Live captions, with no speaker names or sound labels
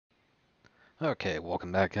Okay,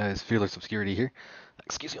 welcome back, guys. Fearless Obscurity here.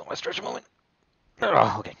 Excuse me on my stretch a moment.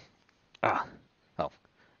 Oh, okay. Ah, oh,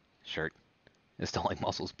 shirt. It's telling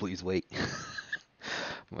muscles, please wait.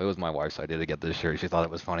 It was my wife's idea to get this shirt. She thought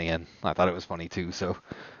it was funny, and I thought it was funny too, so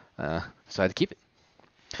decided to keep it.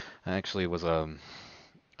 I actually I was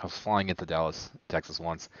flying into Dallas, Texas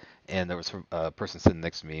once, and there was a person sitting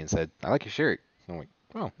next to me and said, "I like your shirt." I'm like,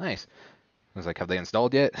 "Oh, nice." I was like, "Have they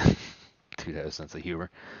installed yet?" Dude had a sense of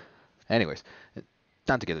humor. Anyways,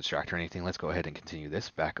 not to get distracted or anything, let's go ahead and continue this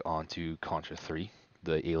back onto Contra III,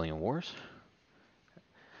 the Alien Wars.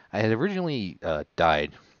 I had originally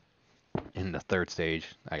died in the third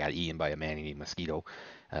stage. I got eaten by a man-eating mosquito.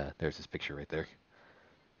 There's this picture right there.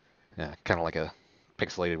 Kind of like a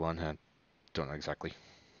pixelated one. I don't know exactly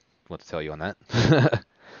what to tell you on that.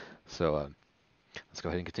 So let's go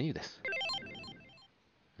ahead and continue this.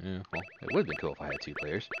 Yeah, well, it would have been cool if I had 2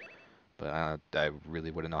 players, but I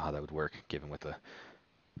really wouldn't know how that would work, given with the,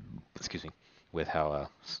 excuse me, with how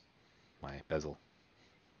my bezel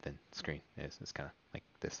thin screen is. It's kind of like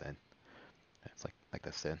this thin. It's like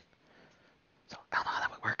this thin. So I don't know how that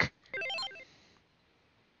would work.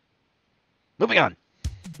 Moving on.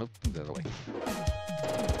 Move the other way.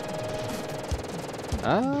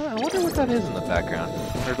 I wonder what that is in the background.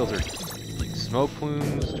 I wonder if those are like smoke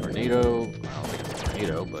plumes, tornado. I don't think it's a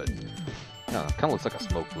tornado, but no, it kind of looks like a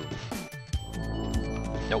smoke plume.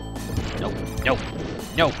 Nope. Nope. Nope.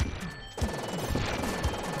 Nope.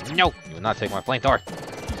 Nope. You will not take my flamethrower.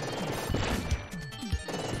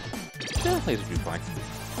 Yeah, lasers do fine.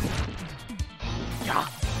 Yeah.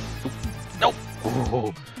 Oop. Nope.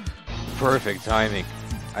 Ooh. Perfect timing.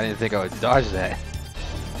 I didn't think I would dodge that.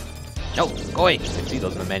 Nope. Go away. I see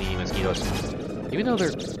those many mosquitoes. Even though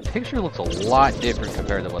their picture looks a lot different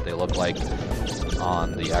compared to what they look like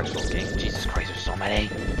on the actual game. Jesus Christ, there's so many.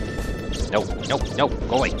 Nope. Nope. Nope.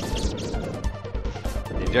 Go away.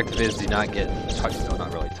 The objective is do not get touched. No,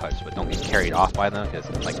 not really touched, but don't get carried off by them, because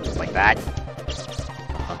like that.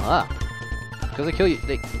 Because they kill you.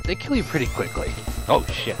 They kill you pretty quickly. Oh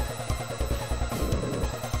shit.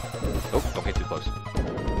 Oh, don't get too close.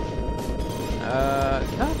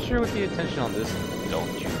 Not sure what the intention on this.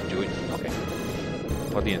 Don't you do it. Okay.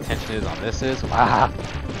 What the intention is on this is. But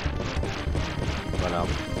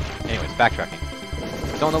anyways, backtracking.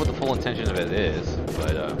 Don't know what the full intention of it is,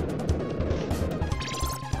 but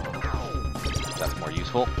that's more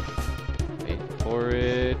useful. Wait for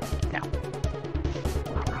it now.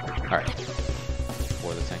 Alright.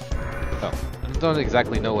 For this thing. Oh, I don't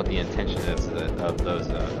exactly know what the intention is of those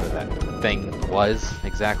that thing was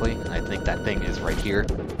exactly. I think that thing is right here.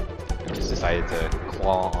 I just decided to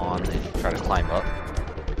claw on and try to climb up.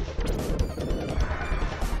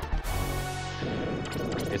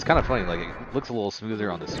 It's kind of funny, like it looks a little smoother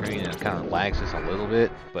on the screen and it kind of lags just a little bit,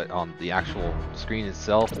 but on the actual screen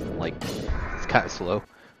itself, like it's kind of slow.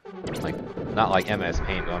 Like not like MS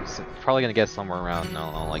Paint, but I'm probably gonna get somewhere around, I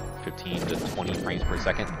don't know, like 15 to 20 frames per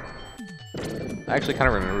second. I actually kind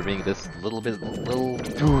of remember being this little bit slow.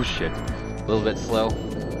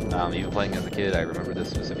 Even playing as a kid, I remember this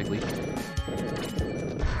specifically,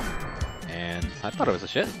 and I thought it was a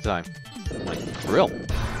shit at the time. Like for real.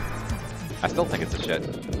 I still think it's a shit.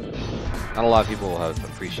 Not a lot of people have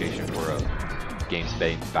appreciation for games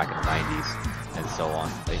made back in the 90s and so on.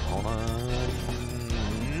 Wait, hold on.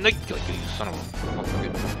 You son of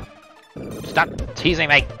a... Stop teasing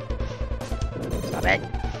me! Stop it.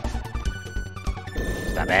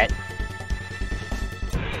 Stop it.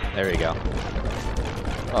 There we go.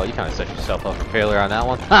 Oh, you kind of set yourself up for failure on that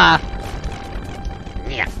one. Ha!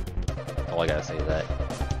 Yeah. All I gotta say to that.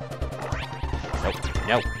 Nope.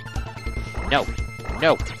 Nope. No!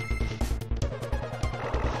 No!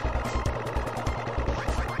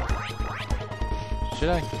 Should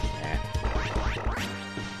I?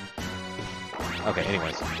 Nah. Okay,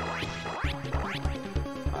 anyways.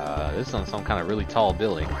 This is on some kind of really tall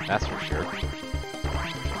building, that's for sure.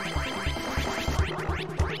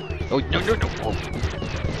 Oh, no, no, no! Oh.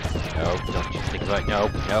 No, don't you think about it. No,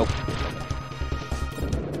 no.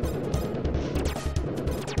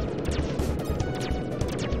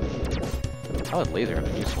 How would laser have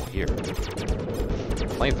been useful here?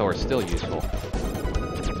 Flamethrower is still useful.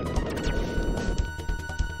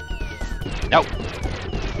 No!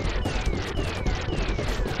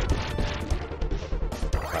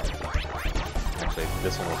 Actually,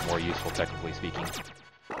 this one was more useful, technically speaking.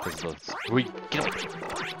 Because of the... Get away!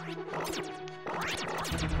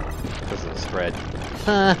 Because of the spread.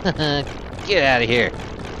 Get out of here!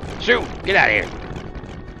 Shoot! Get out of here!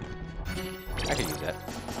 I could use that.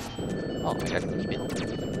 Oh, I got an email.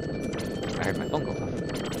 I heard my phone go off.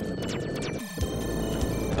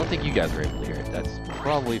 Nope. think you guys were able to hear it. That's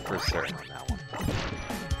probably for certain on that one.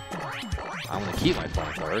 I'm gonna keep my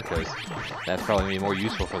flamethrower because that's probably gonna be more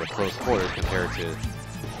useful for the close quarters compared to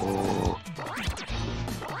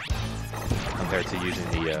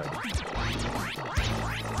using the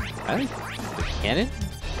I think the cannon.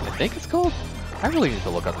 I think it's called. I really need to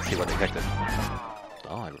look up and see what the heck this.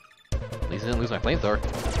 Oh, at least I didn't lose my flamethrower.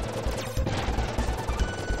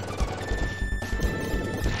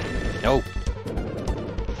 Nope.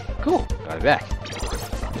 Cool, got it back.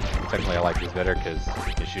 Technically, I like this better because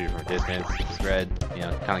you can shoot it from a distance. It's red, you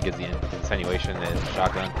know, kind of gives the insinuation that it's a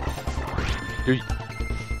shotgun.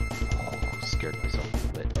 Oh, scared myself a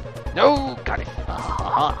little bit. No, got it.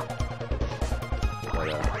 But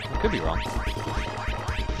I could be wrong.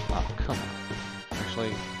 Oh, come on.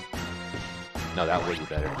 Actually, no, that would be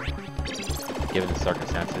better, given the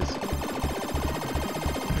circumstances.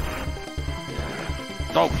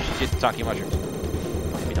 Oh, shit, talking mushrooms.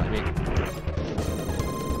 Don't hit me.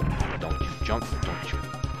 Don't you jump, don't you.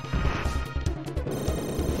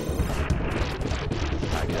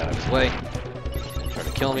 Alright, get out of his way. Try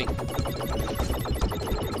to kill me.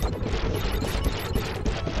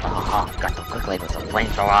 Oh, got some quick with some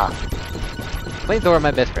flamethrower. Flamethrower,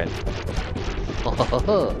 my best friend. Oh, ho, ho,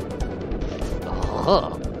 ho. Oh, ho, ho.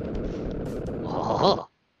 Oh, ho, ho.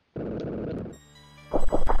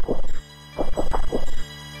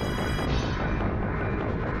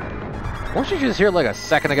 Weren't you just here like a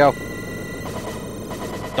second ago?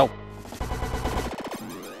 Nope.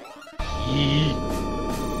 Yee.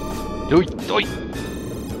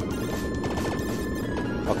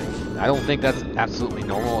 Okay, I don't think that's absolutely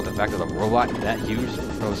normal with the fact that a robot that huge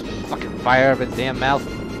throws fucking fire out of its damn mouth.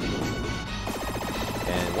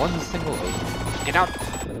 And one single... Oh, get out!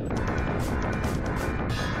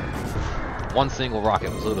 One single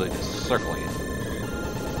rocket was literally just circling it.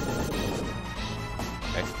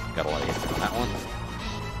 Okay, got a lot of hits on that one.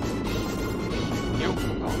 Yo,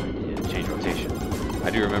 oh, yeah, change rotation. I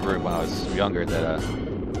do remember when I was younger that,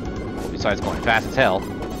 well, besides going fast as hell,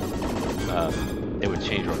 it would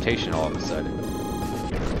change rotation all of a sudden.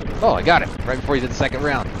 Oh, I got it! Right before you did the second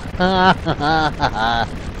round.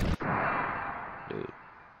 Dude.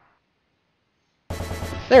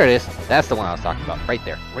 There it is. That's the one I was talking about. Right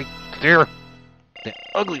there. Right there. The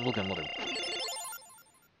ugly looking mother.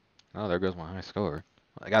 Oh, there goes my high score.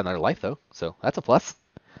 I got another life though, so that's a plus.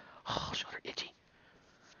 Oh, shoulder itchy.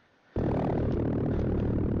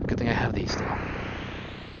 Good thing I have these still.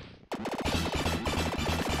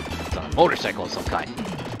 It's on a motorcycle of some kind.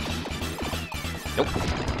 Nope.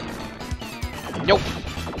 Nope.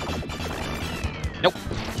 Nope.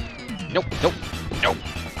 Nope. Nope. Nope.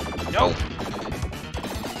 Nope.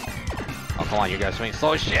 Oh, come on, you guys swing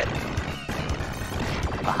slow as shit.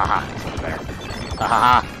 Ha ha ha. This one's better. Ha ha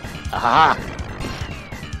ha. Ha ha ha.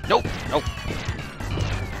 Nope. Nope.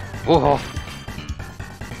 Whoa.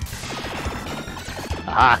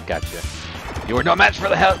 Aha, gotcha. You were no match for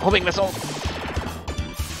the homing missile.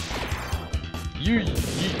 Yee,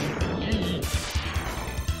 yee, yee.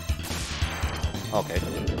 Okay.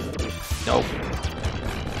 No.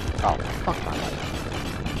 Oh, fuck my life.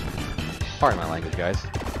 Pardon my language, guys.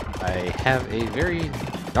 I have a very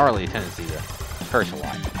gnarly tendency to curse a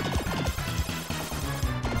lot.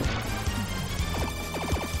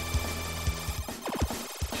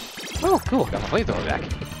 Oh, cool. Got my flamethrower back.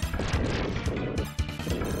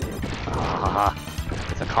 Ah,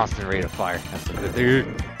 it's a constant rate of fire. That's a good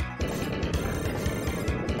thing.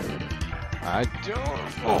 I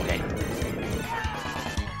don't. Okay.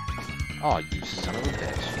 Oh, you son of a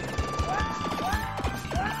bitch.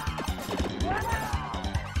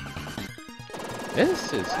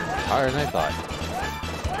 This is harder than I thought.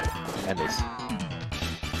 And this.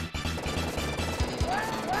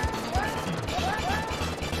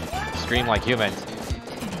 Scream like humans.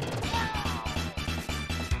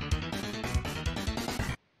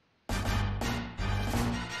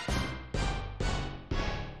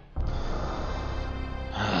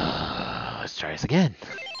 Let's try this again.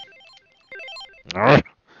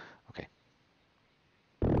 Okay.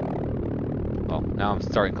 Well, now I'm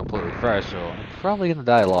starting completely fresh, so I'm probably gonna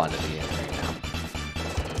die a lot in the beginning right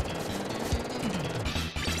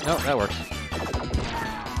now. No, that works.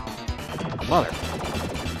 Mother.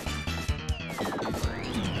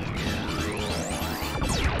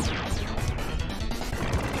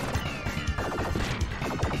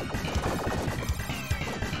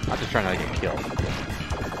 I'm just trying not to get killed.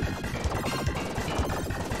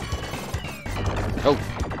 Oh!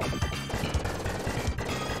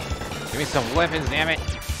 Give me some weapons, damn it!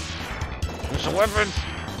 Give me some weapons!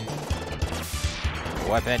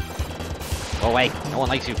 Weapon! Go away! No one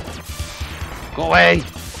likes you! Go away!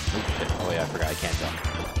 Oh shit. Oh yeah, I forgot. I can't jump.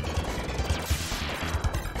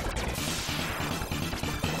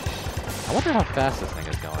 I wonder how fast this thing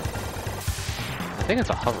is going. I think it's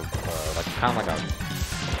a hover, like kind of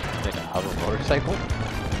like a hover motorcycle. I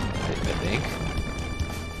think.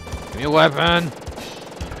 Give me a weapon.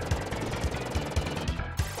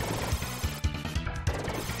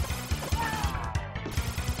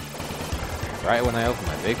 Right when I open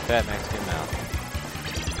my big fat Mexican mouth.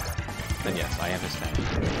 Then yes, I am Hispanic.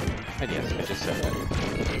 And yes, I just said that.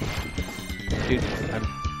 Dude,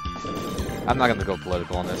 I'm not gonna go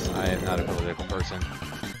political on this. I am not a political person.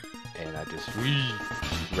 And I just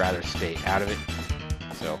rather stay out of it.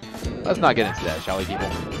 So, let's not get into that, shall we, people?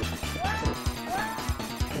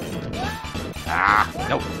 Ah!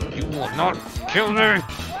 No! You will not kill me!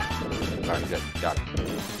 Alright, good. Got it.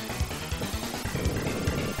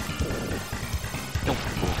 No.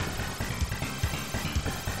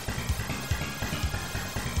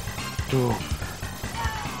 Dude.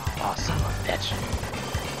 Oh, son of a bitch.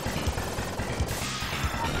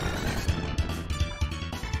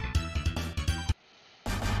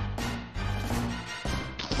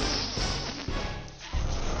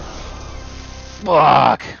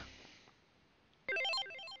 Fuck!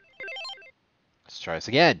 Let's try this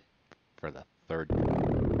again. For the third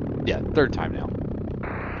time now.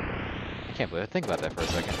 I can't believe I think about that for a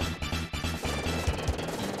second.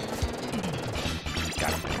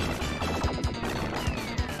 Got it.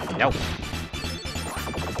 Nope.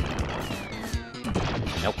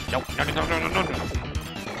 Nope, nope, no, no, no, no, no, no.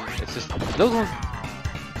 It's just, those ones.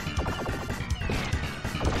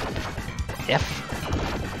 F.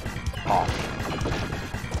 Off.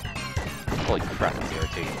 Holy crap, it's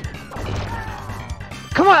irritating.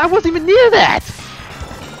 Come on, I wasn't even near that!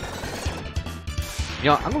 You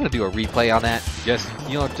know, I'm gonna do a replay on that. Just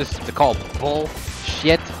to call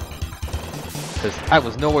bullshit. Because I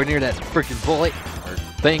was nowhere near that freaking bullet, or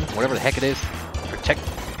thing, whatever the heck it is.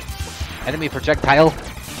 Enemy projectile.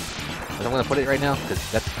 But I'm gonna put it right now,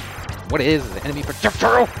 because that's what it is, an enemy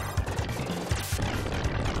projectile!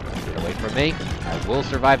 Get away from me. I will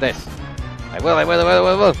survive this. I will.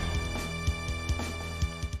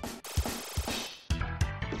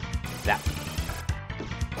 Zap,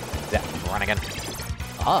 run again.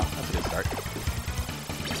 Ah, that's a good start.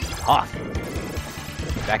 Ah!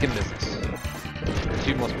 Back in business. The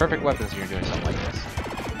two most perfect weapons when you're doing something like this.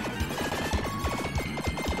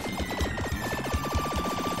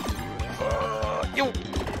 Yo!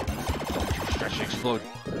 Don't you stretch and explode.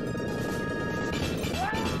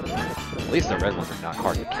 At least the red ones are not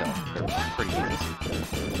hard to kill. They're pretty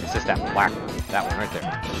easy. It's just that black one. That one right there.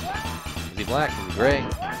 Is he black? Is he gray?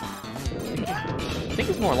 I think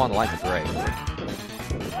it's more along the lines of gray.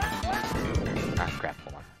 Ah, crap.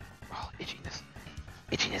 Hold on. Oh, itchiness.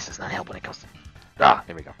 Itchiness does not help when it comes to... Ah,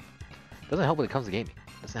 there we go. Doesn't help when it comes to gaming.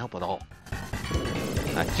 Doesn't help at all.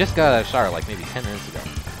 I just got out of the shower like maybe 10 minutes ago.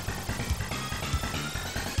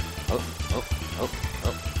 Oh. Nope.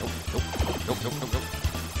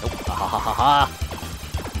 Ha ha ha ha ha.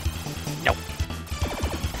 Nope.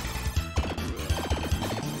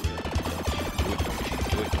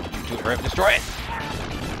 Do it. Hurry up and destroy it.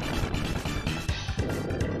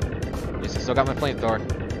 At least I still got my flamethrower.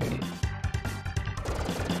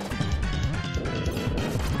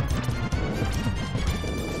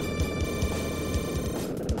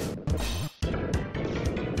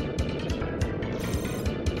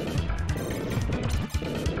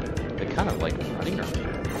 Kind of like running or... I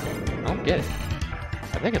don't get it.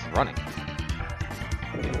 I think it's running.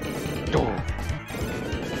 Oh.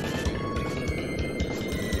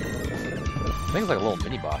 I think it's like a little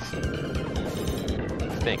mini boss. I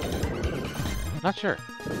think. Not sure.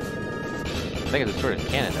 I think it's sort of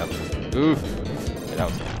cannon up. Ooh. Yeah, that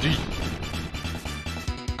was deep.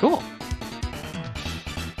 Cool.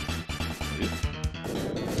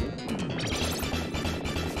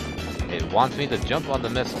 It wants me to jump on the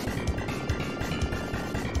missile.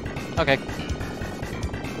 Okay.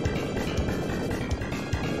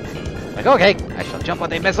 Like, okay, I shall jump on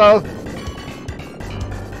the missile.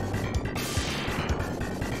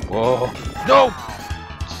 Whoa. No!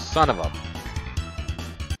 Son of a...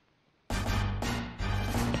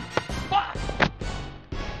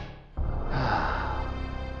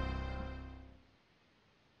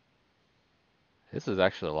 This is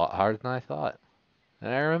actually a lot harder than I thought.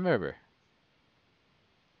 And I remember.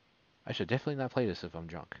 I should definitely not play this if I'm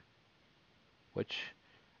drunk. Which,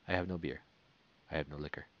 I have no beer. I have no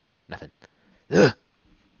liquor. Nothing. Ugh!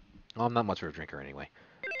 Well, I'm not much of a drinker anyway.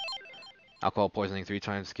 Alcohol poisoning 3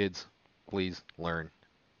 times, kids. Please learn.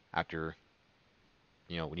 After,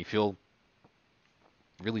 when you feel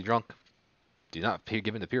really drunk, do not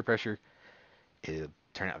give in to peer pressure. It'll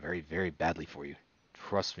turn out very, very badly for you.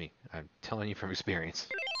 Trust me. I'm telling you from experience.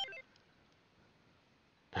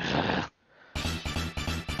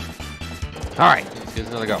 Alright, let's give this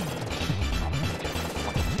another go.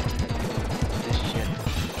 This shit.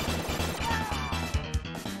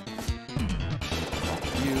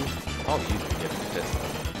 You probably usually get this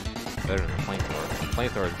better than the flamethrower.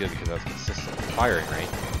 Flamethrower is good because that's consistent firing rate.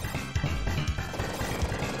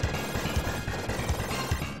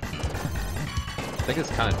 I think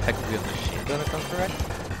it's kind of technically a machine gun if I'm correct.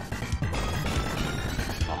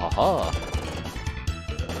 Aha!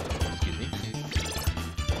 Excuse me.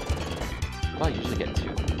 Well, I usually get 2.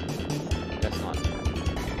 Guess not.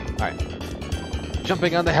 Alright.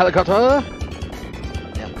 Jumping on the helicopter!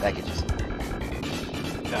 Yeah, packages.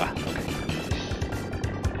 Ah, okay.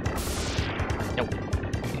 Nope.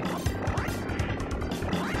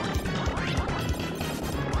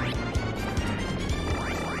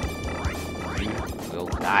 You will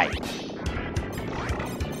die.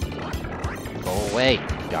 Go away.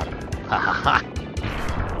 Got him. Ha ha ha.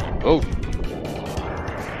 Oh.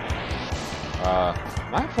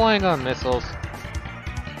 Am I flying on missiles?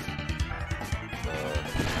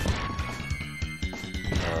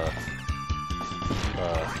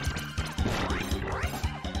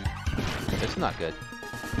 It's not good.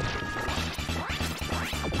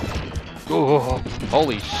 Oh,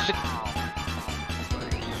 holy shit!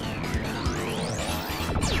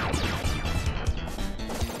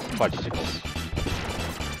 Fudgesicles.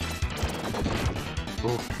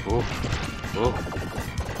 Oh.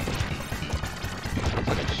 Looks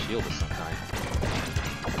like a shield of some kind.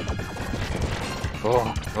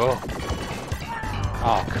 Oh.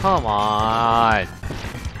 Oh, come on!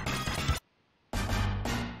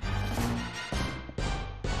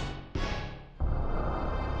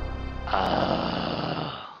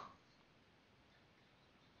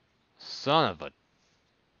 Son of a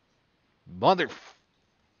mother.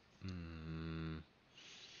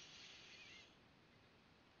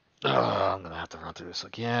 I'm gonna have to run through this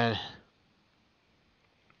again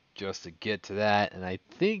just to get to that, and I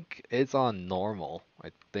think it's on normal.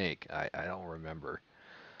 I think I don't remember.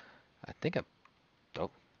 I think I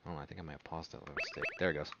I think I might have paused that by mistake.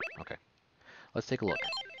 There it goes. Okay, let's take a look.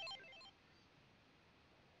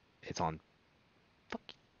 It's on. Fuck.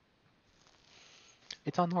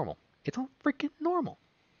 It's on normal. It's on freaking normal.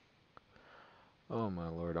 Oh my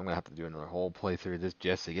lord, I'm gonna have to do another whole playthrough of this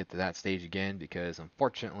just to get to that stage again, because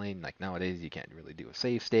unfortunately, like nowadays, you can't really do a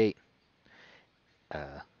save state.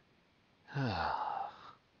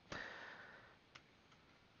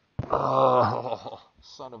 Oh,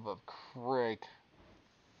 son of a crick.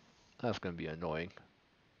 That's gonna be annoying.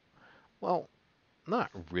 Well, not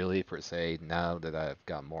really per se, now that I've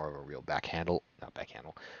got more of a real not back handle,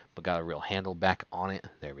 but got a real handle back on it.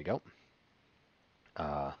 There we go.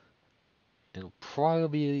 It'll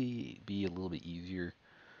probably be a little bit easier,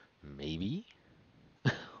 maybe.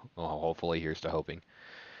 Well, hopefully, here's to hoping.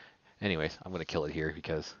 Anyways, I'm gonna kill it here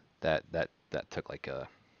because that took like I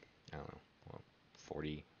don't know, well,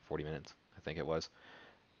 40 minutes, I think it was.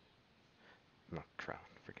 Oh crap,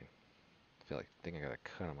 freaking! I think I got a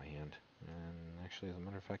cut on my hand, and actually, as a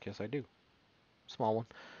matter of fact, yes, I do. Small one.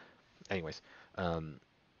 Anyways, I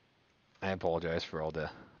apologize for all the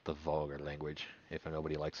vulgar language if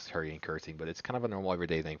nobody likes hurry and cursing, but it's kind of a normal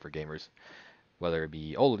everyday thing for gamers. Whether it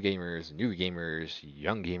be old gamers, new gamers,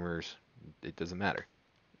 young gamers, it doesn't matter.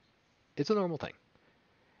 It's a normal thing.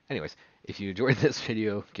 Anyways, if you enjoyed this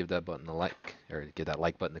video, give that button a like, or give that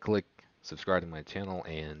like button a click, subscribe to my channel,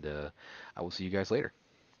 and I will see you guys later.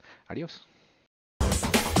 Adios.